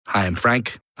Hi, I'm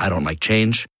Frank. I don't like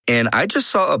change. And I just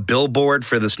saw a billboard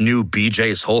for this new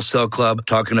BJ's Wholesale Club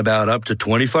talking about up to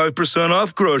 25%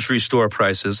 off grocery store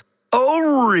prices.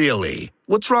 Oh, really?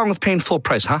 What's wrong with paying full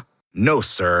price, huh? No,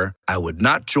 sir. I would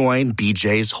not join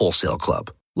BJ's Wholesale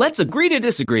Club. Let's agree to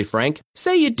disagree, Frank.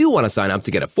 Say you do want to sign up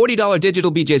to get a $40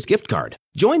 digital BJ's gift card.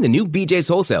 Join the new BJ's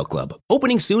Wholesale Club,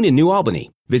 opening soon in New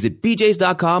Albany. Visit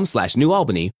bjs.com/New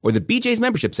Albany or the BJ's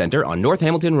Membership Center on North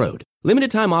Hamilton Road.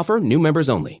 Limited time offer, new members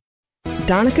only.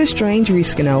 Donica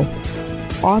Strange-Riscano,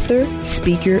 author,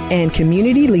 speaker, and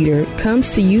community leader,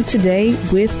 comes to you today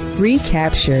with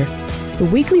Recapture, the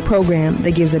weekly program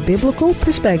that gives a biblical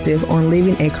perspective on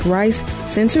living a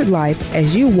Christ-centered life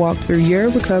as you walk through your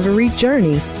recovery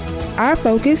journey. Our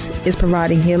focus is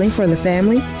providing healing for the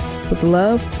family with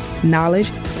love, knowledge,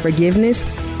 forgiveness,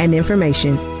 and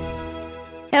information.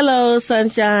 Hello,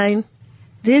 sunshine.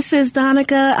 This is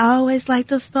Donica. I always like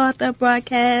to start the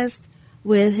broadcast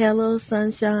with hello,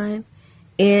 sunshine.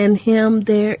 In him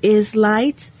there is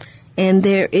light, and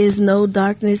there is no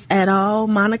darkness at all.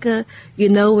 Monica, you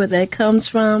know where that comes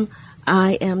from.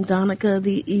 I am Donica,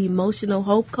 the emotional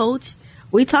hope coach.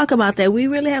 We talk about that. We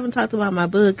really haven't talked about my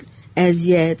book as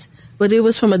yet, but it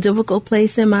was from a difficult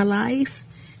place in my life,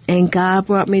 and God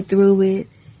brought me through it.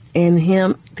 In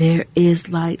him there is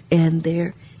light, and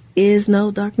there is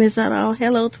no darkness at all.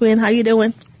 Hello, twin. How you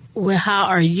doing? Well, how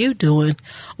are you doing?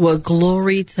 Well,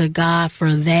 glory to God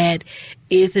for that.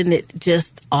 Isn't it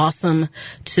just awesome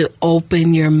to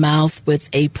open your mouth with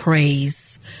a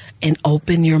praise and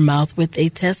open your mouth with a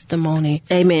testimony?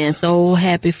 Amen. So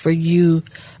happy for you,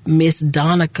 Miss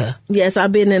Donica. Yes,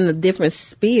 I've been in a different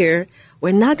sphere.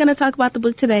 We're not going to talk about the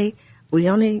book today. We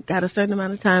only got a certain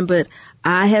amount of time, but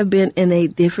I have been in a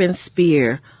different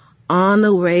sphere. On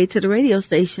the way to the radio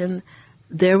station,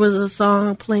 there was a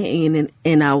song playing,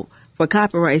 and for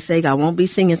copyright's sake, I won't be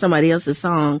singing somebody else's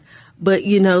song, but,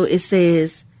 you know, it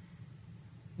says,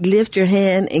 lift your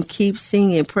hand and keep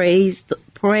singing, praise the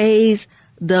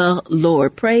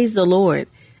Lord, praise the Lord,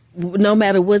 no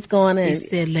matter what's going on. It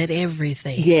said, let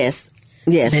everything. Yes.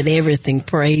 Let everything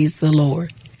praise the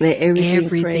Lord. Let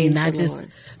everything praise not the just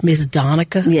Lord. Miss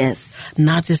Donica. Yes.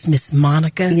 Not just Miss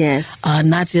Monica. Yes.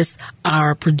 Not just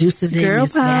our producer today,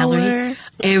 Miss Valerie.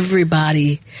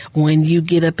 Everybody, when you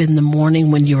get up in the morning,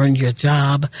 when you're in your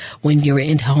job, when you're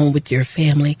at home with your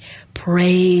family,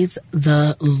 praise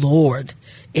the Lord.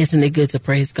 Isn't it good to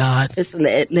praise God? Just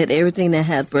let everything that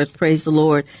hath breath praise the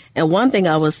Lord. And one thing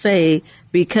I will say,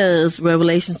 because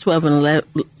Revelation 12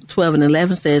 and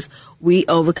 11 says, we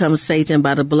overcome Satan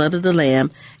by the blood of the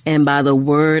Lamb and by the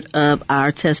word of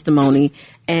our testimony.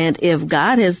 And if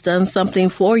God has done something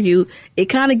for you, it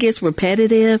kind of gets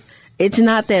repetitive. It's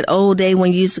not that old day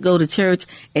when you used to go to church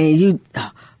and you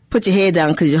put your head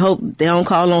down because you hope they don't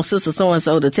call on Sister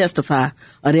So-and-so to testify,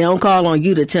 or they don't call on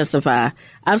you to testify.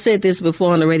 I've said this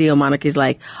before on the radio, Monica. It's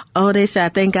like, oh, they say,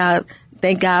 thank God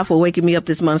for waking me up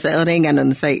this morning. Say, oh, they ain't got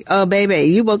nothing to say. Oh, baby,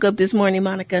 you woke up this morning,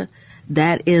 Monica.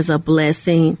 That is a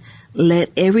blessing.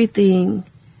 Let everything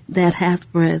that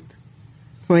hath breath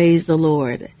praise the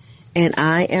Lord. And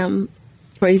I am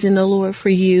praising the Lord for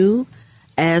you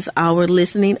as our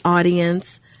listening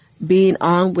audience, being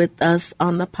on with us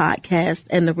on the podcast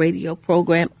and the radio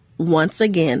program once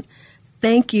again.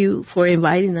 Thank you for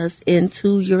inviting us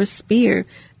into your sphere.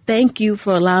 Thank you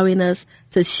for allowing us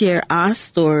to share our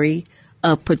story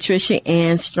of Patricia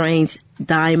Ann Strange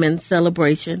Diamond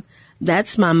Celebration.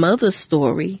 That's my mother's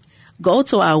story. Go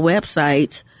to our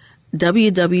website,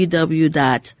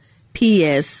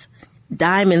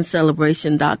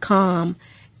 www.psdiamondcelebration.com,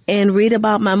 and read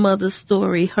about my mother's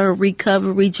story, her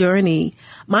recovery journey.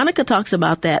 Monica talks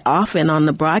about that often on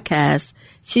the broadcast.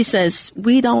 She says,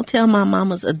 we don't tell my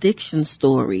mama's addiction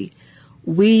story.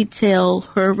 We tell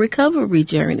her recovery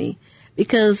journey,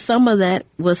 because some of that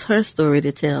was her story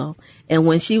to tell. And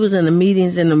when she was in the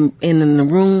meetings, in the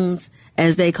rooms,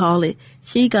 as they call it,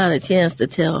 she got a chance to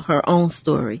tell her own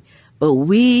story. But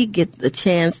we get the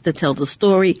chance to tell the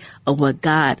story of what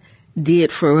God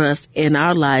did for us in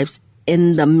our lives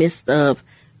in the midst of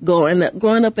growing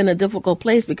up in a difficult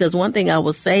place. Because one thing I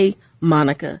will say,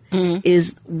 Monica,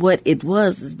 is what it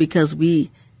was is because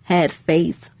we had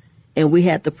faith and we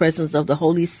had the presence of the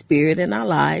Holy Spirit in our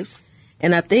lives.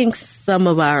 And I think some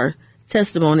of our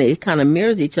testimony, it kind of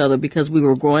mirrors each other because we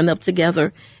were growing up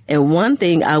together. And one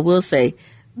thing I will say,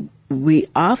 we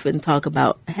often talk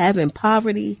about having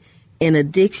poverty and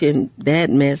addiction. That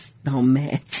mess don't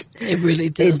match. It really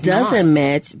does. It doesn't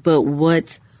match. But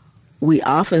what we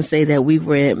often say that we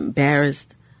were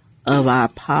embarrassed of our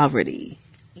poverty,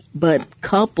 but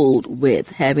coupled with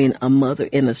having a mother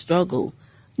in a struggle.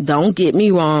 Don't get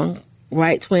me wrong.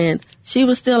 right, twin, she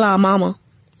was still our mama.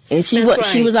 And she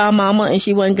was our mama, and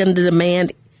she wasn't going to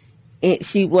demand it.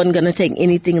 She wasn't going to take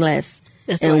anything less.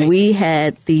 That's and right. we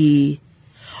had the...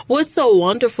 What's so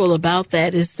wonderful about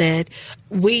that is that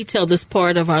we tell this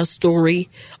part of our story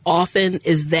often,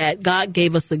 is that God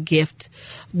gave us a gift.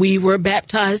 We were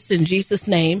baptized in Jesus'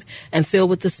 name and filled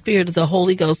with the Spirit of the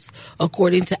Holy Ghost,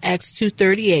 according to Acts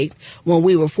 2:38, when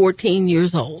we were 14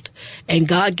 years old. And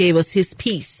God gave us his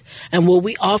peace. And what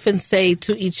we often say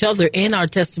to each other in our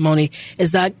testimony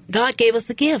is that God gave us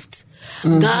a gift.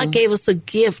 Mm-hmm. God gave us a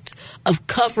gift of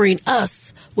covering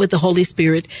us with the Holy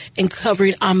Spirit and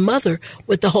covering our mother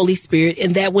with the Holy Spirit,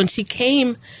 and that when she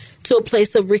came to a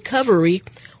place of recovery,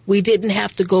 we didn't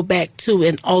have to go back to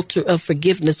an altar of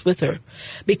forgiveness with her,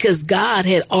 because God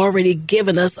had already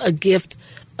given us a gift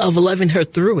of loving her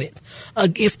through it, a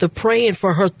gift of praying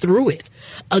for her through it,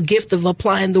 a gift of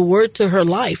applying the word to her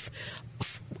life,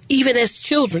 even as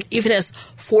children, even as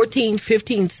 14,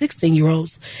 15,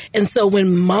 16-year-olds. And so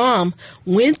when Mom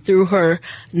went through her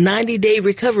 90-day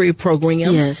recovery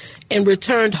program and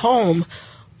returned home,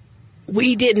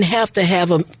 we didn't have to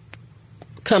have a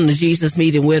come to Jesus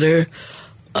meeting with her.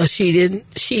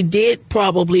 She did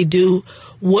probably do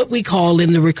what we call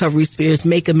in the recovery spirits,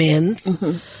 make amends.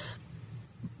 Mm-hmm.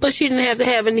 But she didn't have to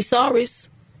have any sorries,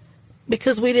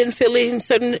 because we didn't feel any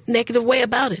certain negative way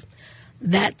about it.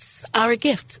 That's our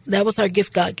gift. That was our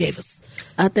gift God gave us.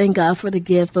 I thank God for the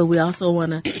gift, but we also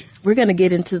we're going to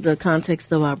get into the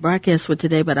context of our broadcast for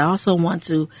today, but I also want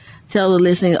to tell the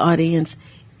listening audience,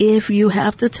 if you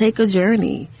have to take a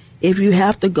journey, if you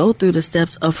have to go through the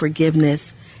steps of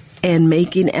forgiveness and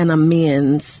making an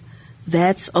amends,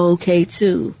 that's okay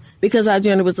too. Because our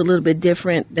journey was a little bit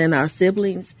different than our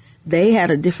siblings. They had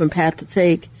a different path to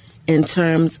take in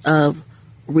terms of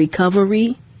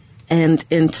recovery and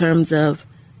in terms of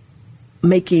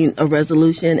making a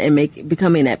resolution and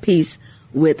becoming at peace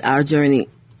with our journey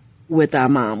with our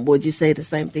mom. Would you say the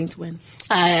same thing, twin?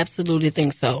 I absolutely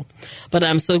think so. But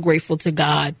I'm so grateful to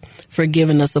God for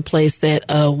giving us a place that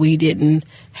we didn't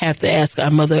have to ask our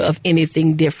mother of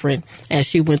anything different as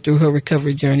she went through her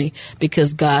recovery journey,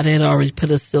 because God had already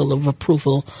put a seal of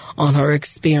approval on her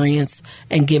experience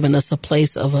and given us a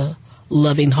place of a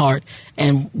loving heart.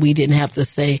 And we didn't have to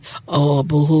say, oh,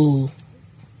 boo-hoo,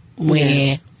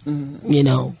 when, you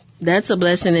know. That's a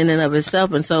blessing in and of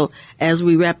itself. And so as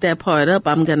we wrap that part up,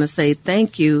 I'm going to say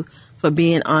thank you for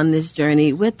being on this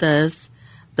journey with us.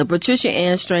 The Patricia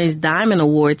Ann Strange Diamond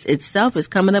Awards itself is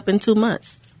coming up in 2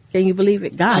 months. Can you believe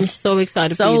it? Gosh. I'm so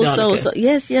excited for you, Donica.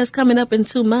 Yes, coming up in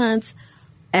 2 months.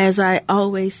 As I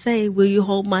always say, will you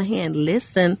hold my hand?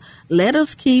 Listen, let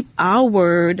us keep our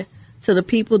word to the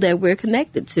people that we're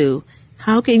connected to.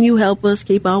 How can you help us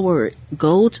keep our word?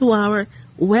 Go to our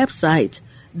website,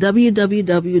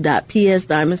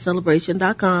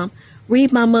 www.psdiamondcelebration.com.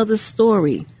 Read my mother's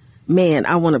story. Man,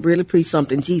 I want to really preach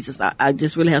something. Jesus, I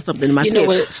just really have something in my spirit. You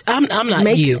know what? I'm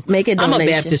not you. Make a donation. I'm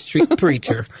a Baptist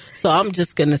preacher, so I'm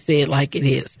just going to say it like it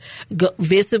is.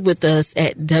 Visit with us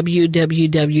at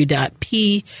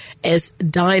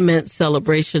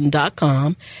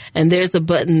www.psdiamondcelebration.com, and there's a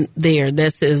button there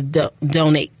that says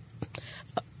donate.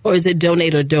 Or is it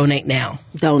donate or donate now?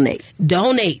 Donate.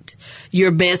 Donate.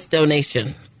 Your best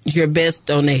donation. Your best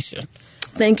donation.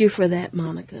 Thank you for that,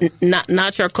 Monica.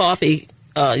 Not your coffee,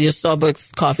 your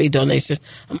Starbucks coffee donation.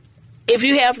 If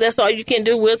you have, that's all you can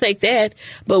do, we'll take that.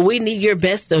 But we need your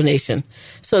best donation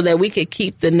so that we could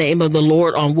keep the name of the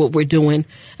Lord on what we're doing,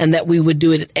 and that we would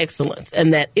do it in excellence.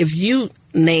 And that if you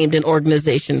named an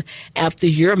organization after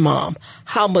your mom,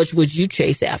 how much would you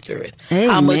chase after it? Amen.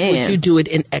 How much would you do it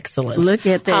in excellence? Look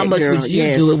at that, how much girl. would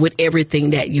you do it with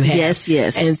everything that you have?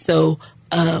 Yes. And so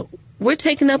we're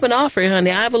taking up an offering, honey.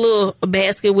 I have a little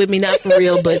basket with me, not for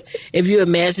real, but if you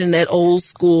imagine that old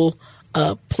school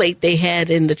plate they had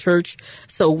in the church.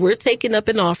 So we're taking up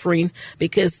an offering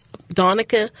because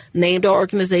Donica named our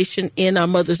organization in our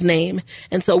mother's name.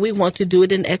 And so we want to do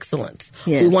it in excellence.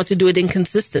 Yes. We want to do it in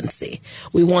consistency.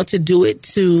 We want to do it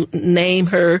to name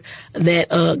her that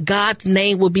God's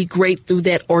name will be great through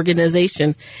that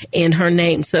organization in her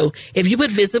name. So if you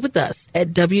would visit with us at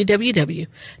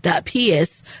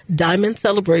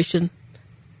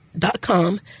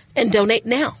www.psdiamondcelebration.com and donate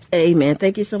now. Amen.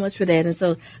 Thank you so much for that. And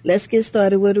so let's get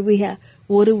started. What do we have?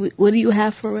 What do you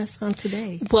have for us on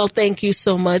today? Well, thank you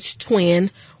so much,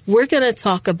 twin. We're going to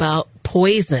talk about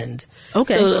poisoned.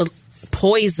 Okay. So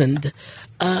poisoned.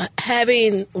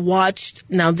 Having watched,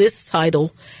 now this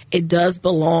title, it does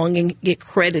belong and get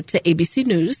credit to ABC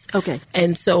News. Okay.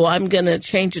 And so I'm going to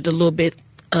change it a little bit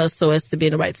so as to be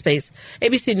in the right space.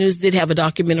 ABC News did have a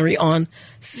documentary on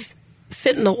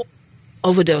fentanyl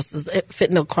overdoses,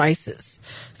 fentanyl crisis.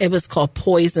 It was called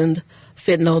Poisoned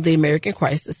Fentanyl, the American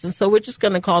Crisis. And so we're just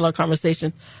going to call our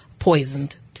conversation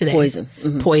Poisoned today.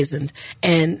 Poisoned.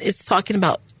 And it's talking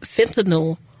about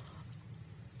fentanyl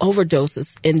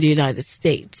overdoses in the United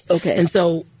States. Okay. And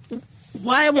so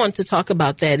why I want to talk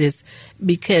about that is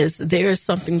because there is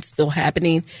something still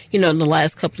happening. In the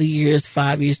last couple of years,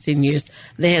 5 years, 10 years,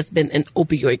 there has been an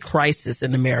opioid crisis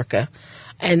in America.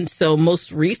 And so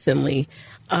most recently,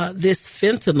 this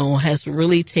fentanyl has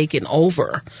really taken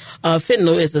over.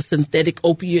 Fentanyl is a synthetic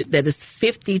opioid that is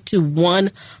 50 to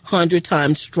 100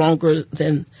 times stronger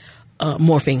than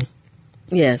morphine.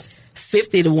 Yes.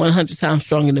 50 to 100 times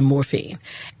stronger than morphine.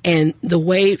 And the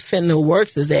way fentanyl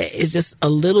works is that it's just a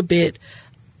little bit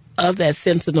of that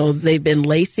fentanyl. They've been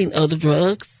lacing other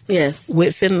drugs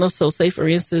with fentanyl. So say, for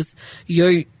instance,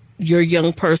 your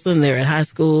young person, they're in high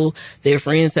school, their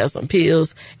friends have some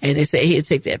pills, and they say, here,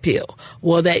 take that pill.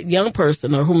 Well, that young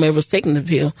person or whomever's taking the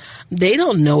pill, they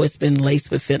don't know it's been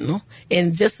laced with fentanyl.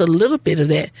 And just a little bit of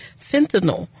that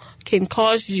fentanyl can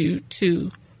cause you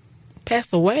to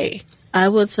pass away. I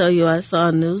will tell you, I saw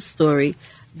a news story.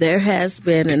 There has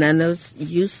been, and I know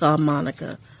you saw,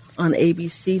 Monica, on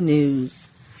ABC News,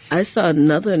 I saw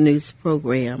another news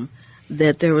program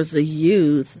that there was a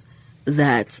youth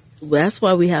that's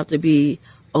why we have to be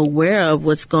aware of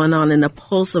what's going on in the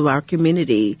pulse of our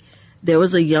community. There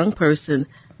was a young person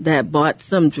that bought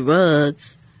some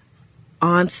drugs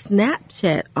on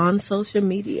Snapchat, on social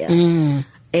media.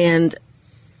 And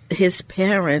his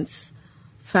parents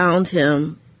found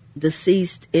him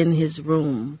deceased in his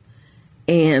room.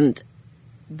 And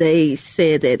they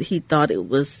said that he thought it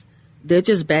was, they're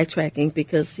just backtracking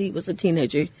because he was a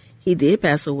teenager. He did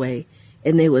pass away.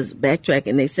 And they was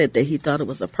backtracking. They said that he thought it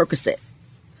was a Percocet.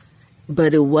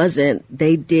 But it wasn't.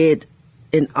 They did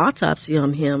an autopsy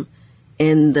on him,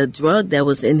 and the drug that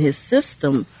was in his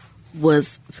system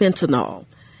was fentanyl.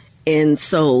 And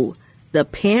so the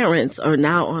parents are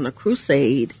now on a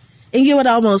crusade. And you would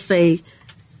almost say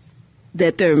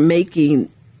that they're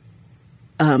making,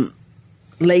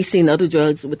 lacing other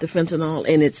drugs with the fentanyl.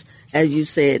 And it's, as you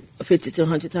said, 50 to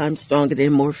 100 times stronger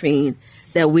than morphine.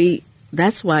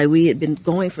 That's why we had been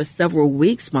going for several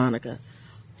weeks, Monica,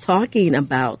 talking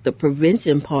about the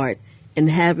prevention part and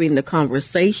having the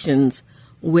conversations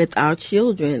with our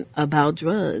children about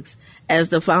As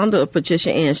the founder of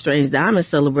Patricia Ann Strange Diamond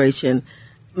Celebration,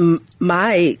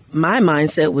 my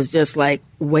mindset was just like,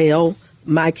 well,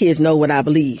 my kids know what I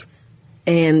believe.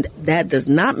 And that does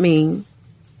not mean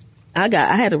I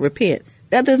had to repent.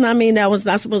 That does not mean that I was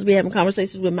not supposed to be having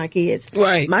conversations with my kids.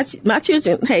 Right. My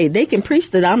children, hey, they can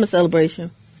preach the Diamond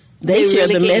Celebration. They share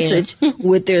really the message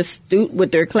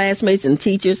with their classmates and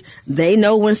teachers. They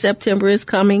know when September is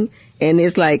coming, and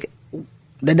it's like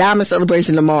the Diamond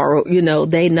Celebration tomorrow.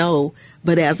 They know.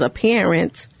 But as a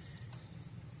parent,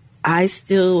 I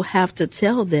still have to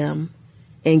tell them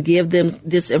and give them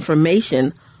this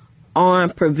information on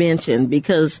prevention,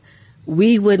 because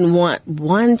we wouldn't want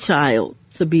one child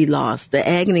to be lost. The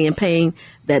agony and pain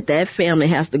that family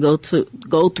has to go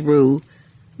through.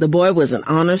 The boy was an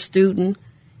honor student,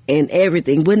 and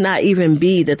everything would not even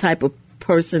be the type of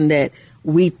person that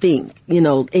we think,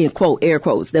 in quote, air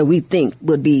quotes, that we think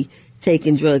would be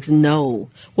taking drugs. No.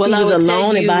 Well, he was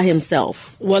alone and by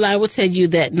himself. Well, I will tell you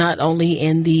that not only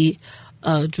in the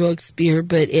drug sphere,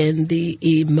 but in the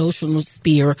emotional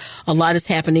sphere, a lot is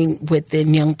happening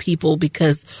within young people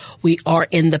because we are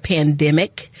in the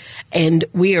pandemic and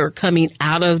we are coming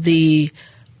out of the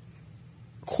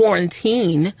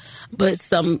quarantine, but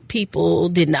some people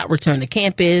did not return to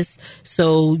campus.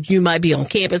 So you might be on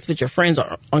campus, but your friends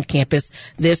are on campus.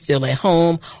 They're still at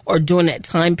home. Or during that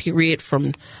time period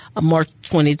from March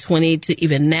 2020 to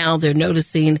even now, they're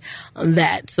noticing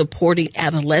that supporting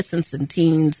adolescents and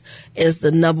teens is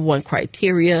the number one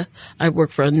criteria. I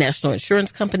work for a national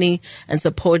insurance company, and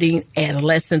supporting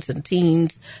adolescents and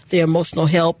teens, their emotional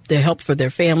help, their help for their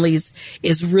families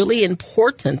is really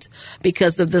important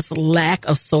because of this lack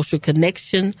of social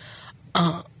connection.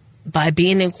 By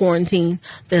being in quarantine,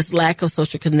 there's lack of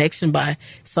social connection by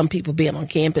some people being on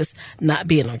campus, not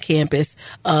being on campus.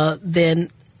 Then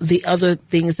the other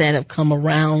things that have come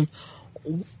around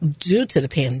due to the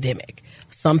pandemic.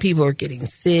 Some people are getting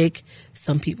sick.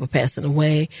 Some people passing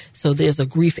away. So there's a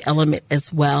grief element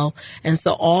as well. And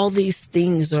so all these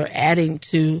things are adding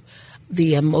to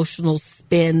the emotional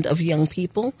spend of young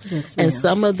people. Yes, and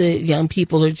some of the young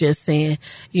people are just saying,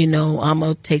 I'm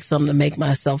going to take something to make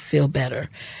myself feel better.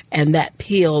 And that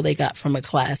pill they got from a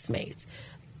classmate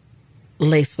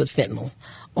laced with fentanyl.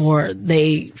 Or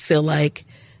they feel like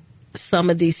some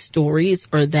of these stories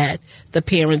are that the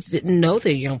parents didn't know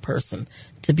their young person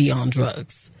to be on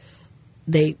drugs.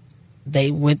 They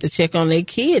went to check on their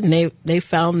kid, and they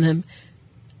found them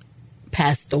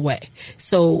passed away.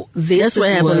 So that's what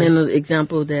happened in the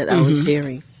example that I was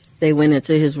sharing. They went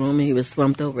into his room and he was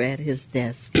slumped over at his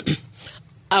desk.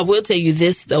 I will tell you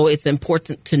this, though. It's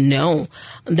important to know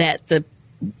that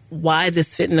why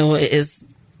this fentanyl is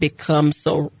become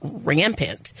so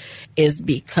rampant is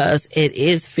because it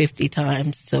is 50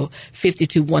 to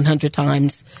 100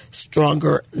 times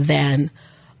stronger than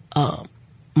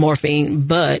morphine,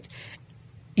 but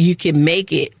you can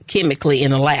make it chemically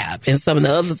in a lab. And some of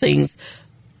the other things,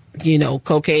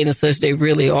 cocaine and such, they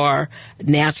really are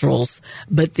naturals.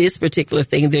 But this particular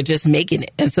thing, they're just making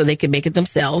it. And so they can make it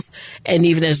themselves. And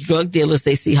even as drug dealers,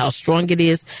 they see how strong it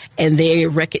is. And they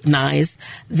recognize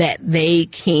that they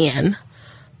can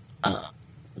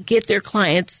get their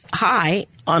clients high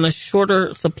on a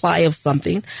shorter supply of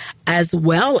something, as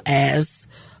well as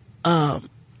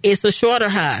it's a shorter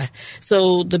high.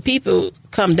 So the people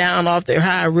come down off their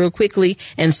high real quickly,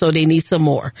 and so they need some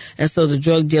more. And so the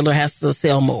drug dealer has to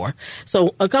sell more.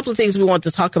 So a couple of things we want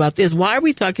to talk about this. Why are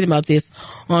we talking about this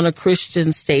on a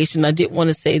Christian station? I did want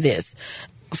to say this.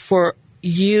 For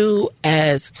you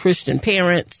as Christian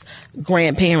parents,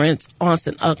 grandparents, aunts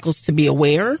and uncles to be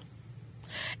aware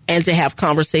and to have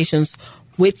conversations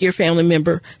with your family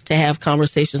member, to have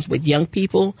conversations with young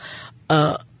people,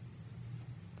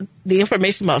 the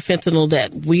information about fentanyl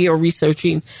that we are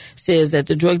researching says that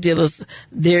the drug dealers,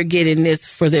 they're getting this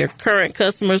for their current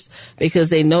customers because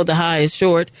they know the high is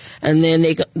short, and then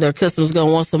their customers going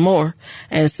to want some more.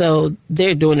 And so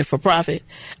they're doing it for profit.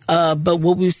 But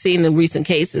what we've seen in recent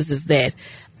cases is that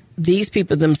these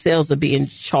people themselves are being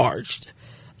charged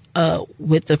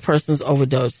with the person's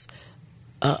overdose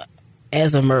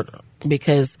as a murder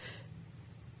because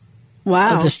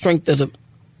of the strength of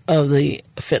the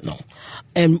fentanyl.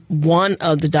 And one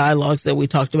of the dialogues that we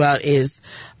talked about is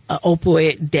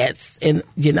opioid deaths in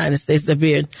the United States. There have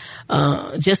been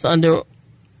just under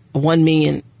 1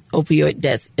 million opioid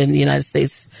deaths in the United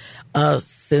States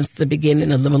since the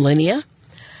beginning of the millennia.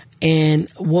 And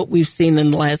what we've seen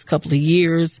in the last couple of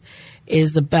years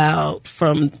is we're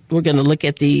going to look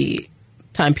at the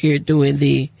time period during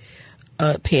the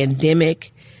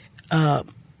pandemic. In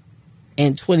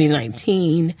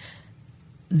 2019,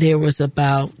 there was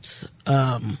about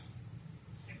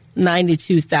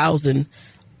 92,000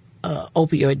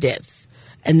 opioid deaths.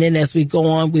 And then as we go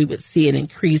on, we would see an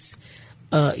increase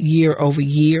year over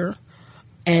year.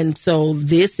 And so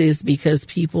this is because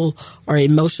people are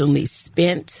emotionally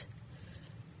spent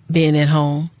being at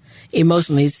home,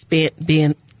 emotionally spent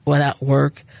being without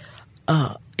work,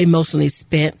 emotionally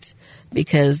spent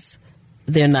because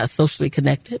they're not socially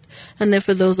connected. And then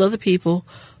for those other people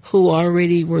who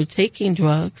already were taking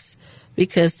drugs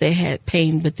because they had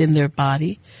pain within their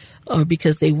body or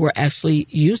because they were actually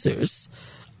users,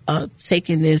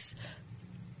 taking this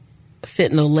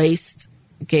fentanyl laced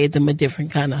gave them a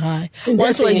different kind of high. And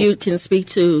that's what you can speak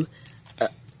to,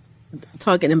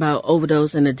 talking about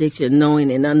overdose and addiction,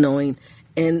 knowing and unknowing,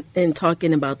 and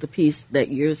talking about the piece that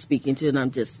you're speaking to, and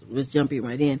I'm was jumping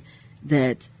right in,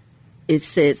 that it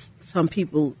says some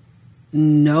people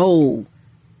don't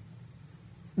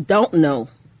know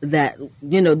that,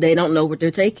 they don't know what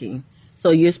they're taking.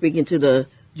 So you're speaking to the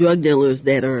drug dealers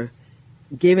that are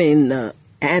giving the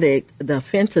addict the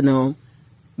fentanyl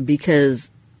because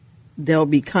they'll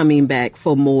be coming back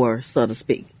for more, so to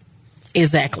speak.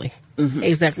 Exactly. Mm-hmm.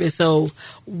 Exactly. So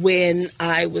when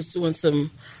I was doing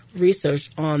some research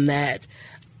on that,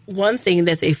 one thing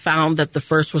that they found that the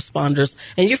first responders,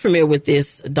 and you're familiar with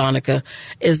this, Donica,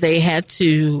 is they had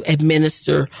to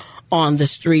administer on the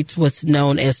streets what's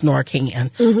known as Narcan.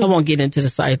 Mm-hmm. I won't get into the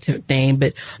scientific name,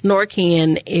 but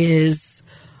Narcan is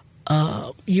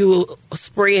you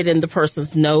spray it in the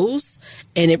person's nose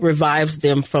and it revives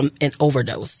them from an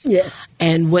overdose. Yes.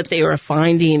 And what they are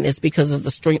finding is because of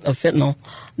the strength of fentanyl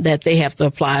that they have to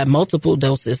apply multiple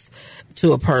doses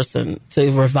to a person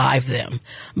to revive them.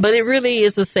 But it really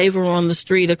is a saver on the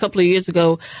street. A couple of years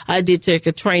ago, I did take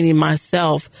a training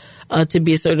myself to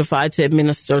be certified to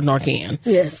administer Narcan.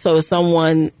 Yes. So if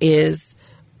someone is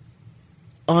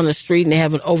on the street and they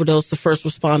have an overdose, the first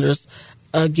responders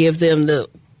give them the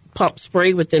pump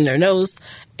spray within their nose,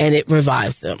 and it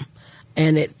revives them.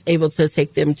 And it's able to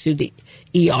take them to the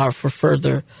ER for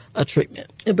further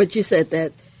treatment. But you said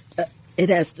that it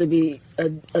has to be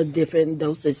a different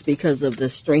dosage because of the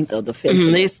strength of the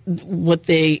fentanyl. What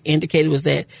they indicated was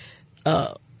that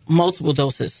multiple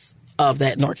doses of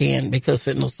that Narcan because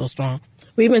fentanyl is so strong.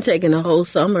 We've been taking a whole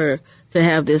summer to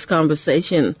have this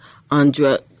conversation on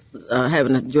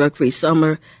having a drug-free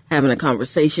summer, having a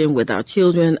conversation with our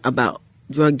children about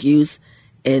drug use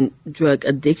and drug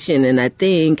addiction. And I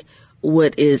think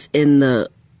what is in the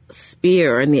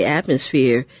sphere or in the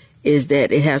atmosphere is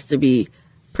that it has to be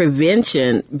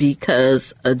prevention,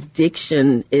 because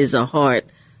addiction is a hard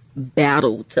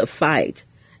battle to fight.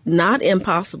 Not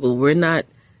impossible. We're not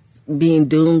being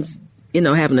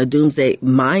having a doomsday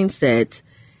mindset.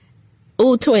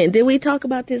 Oh, twin, did we talk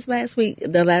about this last week?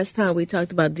 The last time we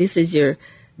talked about this is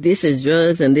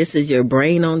drugs and this is your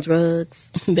brain on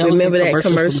drugs. Remember that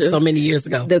commercial from so many years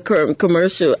ago? The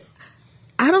commercial.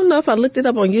 I don't know if I looked it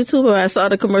up on YouTube or I saw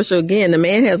the commercial again. The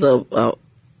man has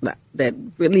that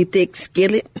really thick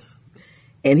skillet,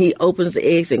 and he opens the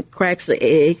eggs and cracks the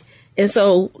egg. And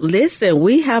so, listen,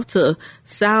 we have to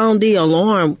sound the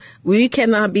alarm. We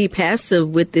cannot be passive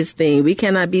with this thing. We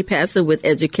cannot be passive with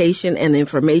education and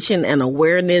information and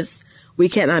awareness. We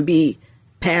cannot be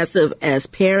passive as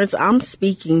parents. I'm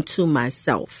speaking to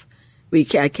myself.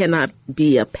 I cannot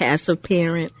be a passive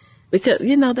parent because,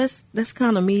 that's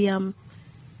kind of me. I'm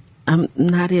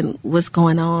not in what's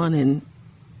going on, and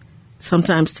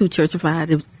sometimes too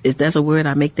churchified. If that's a word,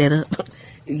 I make that up.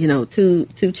 Too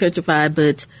churchified,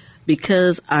 but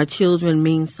because our children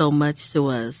mean so much to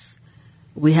us,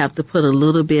 we have to put a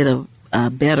little bit of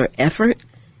better effort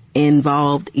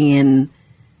involved in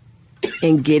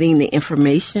getting the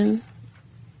information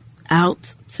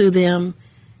out to them,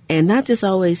 and not just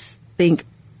always think,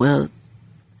 well,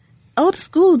 the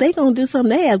school, they going to do something.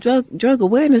 They have drug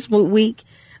awareness week.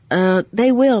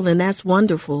 They will, and that's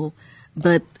wonderful.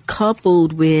 But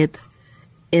coupled with,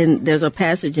 and there's a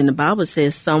passage in the Bible that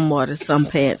says some water, some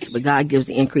pants, but God gives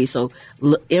the increase. So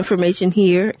information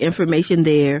here, information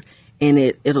there, and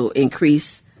it'll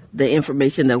increase the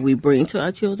information that we bring to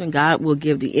our children. God will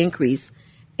give the increase,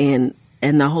 and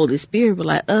the Holy Spirit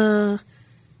will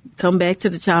come back to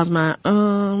the child's mind.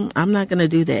 I'm not going to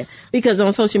do that. Because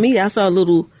on social media, I saw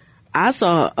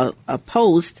a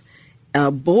post, a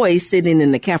boy sitting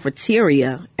in the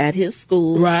cafeteria at his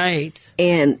school. Right.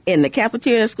 And in the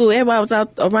cafeteria at school, everybody was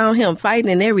out around him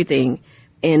fighting and everything.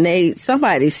 And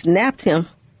somebody snapped him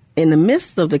in the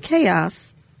midst of the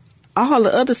chaos. All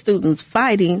the other students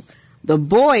fighting. The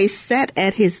boy sat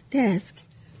at his desk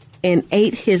and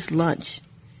ate his lunch.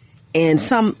 And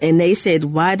they said,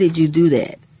 "Why did you do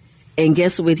that?" And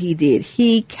guess what he did?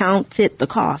 He counted the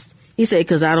cost. He said,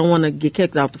 "Because I don't want to get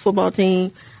kicked off the football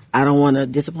team. I don't want to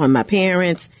disappoint my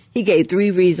parents." He gave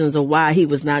 3 reasons of why he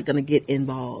was not going to get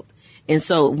involved. And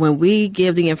so when we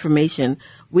give the information,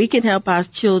 we can help our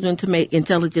children to make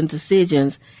intelligent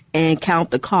decisions and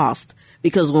count the cost.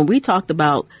 Because when we talked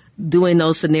about doing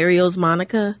those scenarios,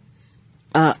 Monica,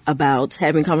 about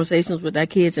having conversations with our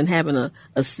kids and having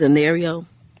a scenario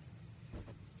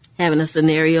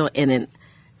and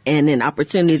an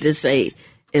opportunity to say,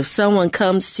 if someone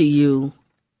comes to you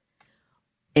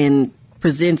and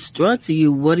presents drugs to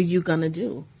you, what are you going to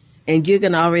do? And you're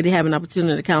going to already have an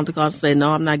opportunity to count the cost and say, no,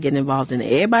 I'm not getting involved in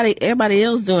it. Everybody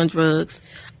else doing drugs.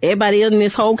 Everybody else in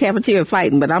this whole cafeteria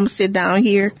fighting, but I'm going to sit down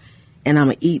here and I'm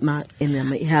going to eat and I'm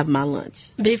going to have my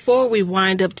lunch. Before we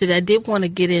wind up today, I did want to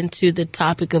get into the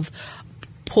topic of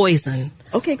poison.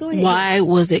 Okay, go ahead. Why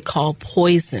was it called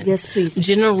poison? Yes, please.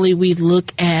 Generally, we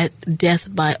look at death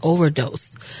by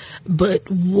overdose, but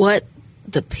what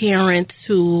the parents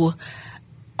who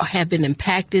have been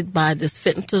impacted by this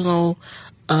fentanyl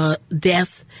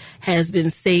death has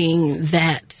been saying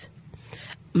that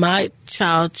my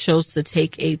child chose to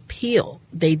take a pill.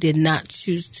 They did not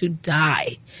choose to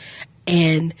die.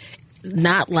 And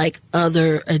not like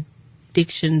other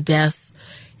addiction deaths,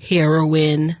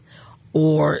 heroin,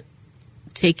 or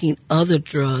taking other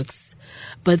drugs.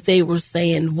 But they were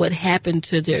saying what happened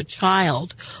to their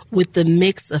child with the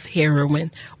mix of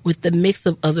heroin, with the mix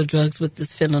of other drugs, with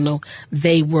this fentanyl,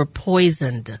 they were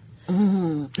poisoned.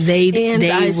 Mm-hmm.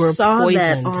 They were saw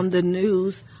poisoned. That on the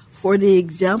news for the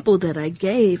example that I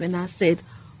gave, and I said,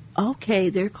 okay,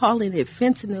 they're calling it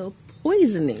fentanyl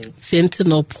poisoning.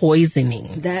 Fentanyl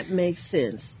poisoning. That makes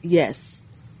sense. Yes,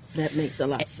 that makes a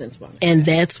lot of sense, Mom. And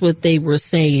that's what they were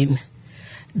saying,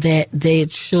 that their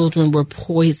children were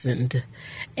poisoned.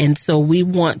 And so we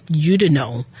want you to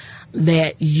know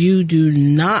that you do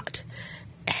not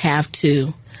have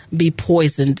to be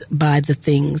poisoned by the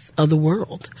things of the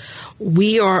world.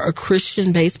 We are a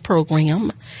Christian-based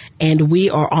program, and we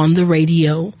are on the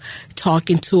radio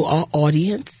talking to our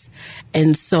audience.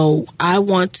 And so I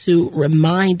want to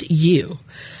remind you,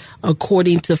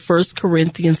 according to 1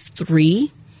 Corinthians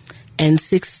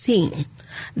 3:16,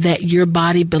 that your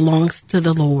body belongs to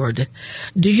the Lord.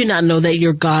 Do you not know that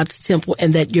you're God's temple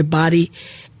and that your body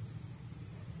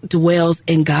dwells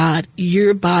in God.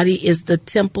 Your body is the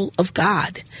temple of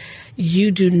God.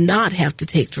 You do not have to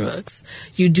take drugs.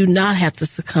 You do not have to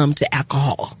succumb to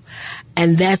alcohol.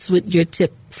 And that's what your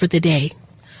tip for the day.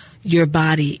 Your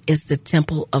body is the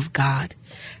temple of God.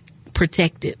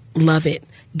 Protect it. Love it.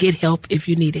 Get help if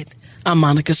you need it. I'm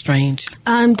Monica Strange.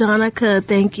 I'm Donica.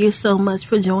 Thank you so much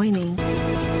for joining.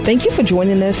 Thank you for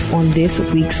joining us on this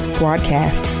week's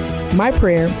broadcast. My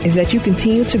prayer is that you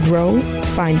continue to grow,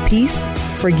 find peace,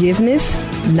 forgiveness,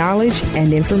 knowledge,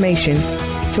 and information.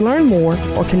 To learn more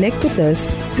or connect with us,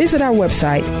 visit our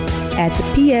website at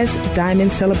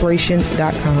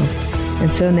psdiamondcelebration.com.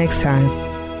 Until next time.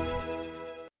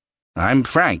 I'm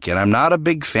Frank, and I'm not a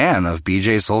big fan of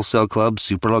BJ's Wholesale Club's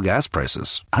super low gas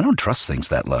prices. I don't trust things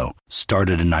that low.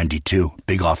 Started in 92.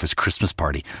 Big office Christmas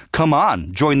party. Come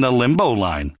on, join the limbo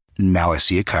line. Now I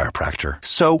see a chiropractor.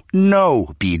 So,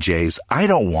 no, BJ's, I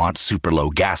don't want super low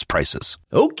gas prices.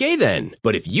 Okay then,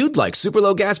 but if you'd like super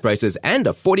low gas prices and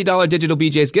a $40 digital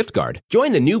BJ's gift card,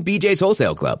 join the new BJ's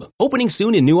Wholesale Club, opening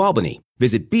soon in New Albany.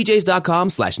 Visit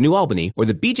bjs.com/New Albany or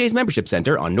the BJ's Membership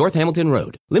Center on North Hamilton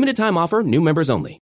Road. Limited time offer, new members only.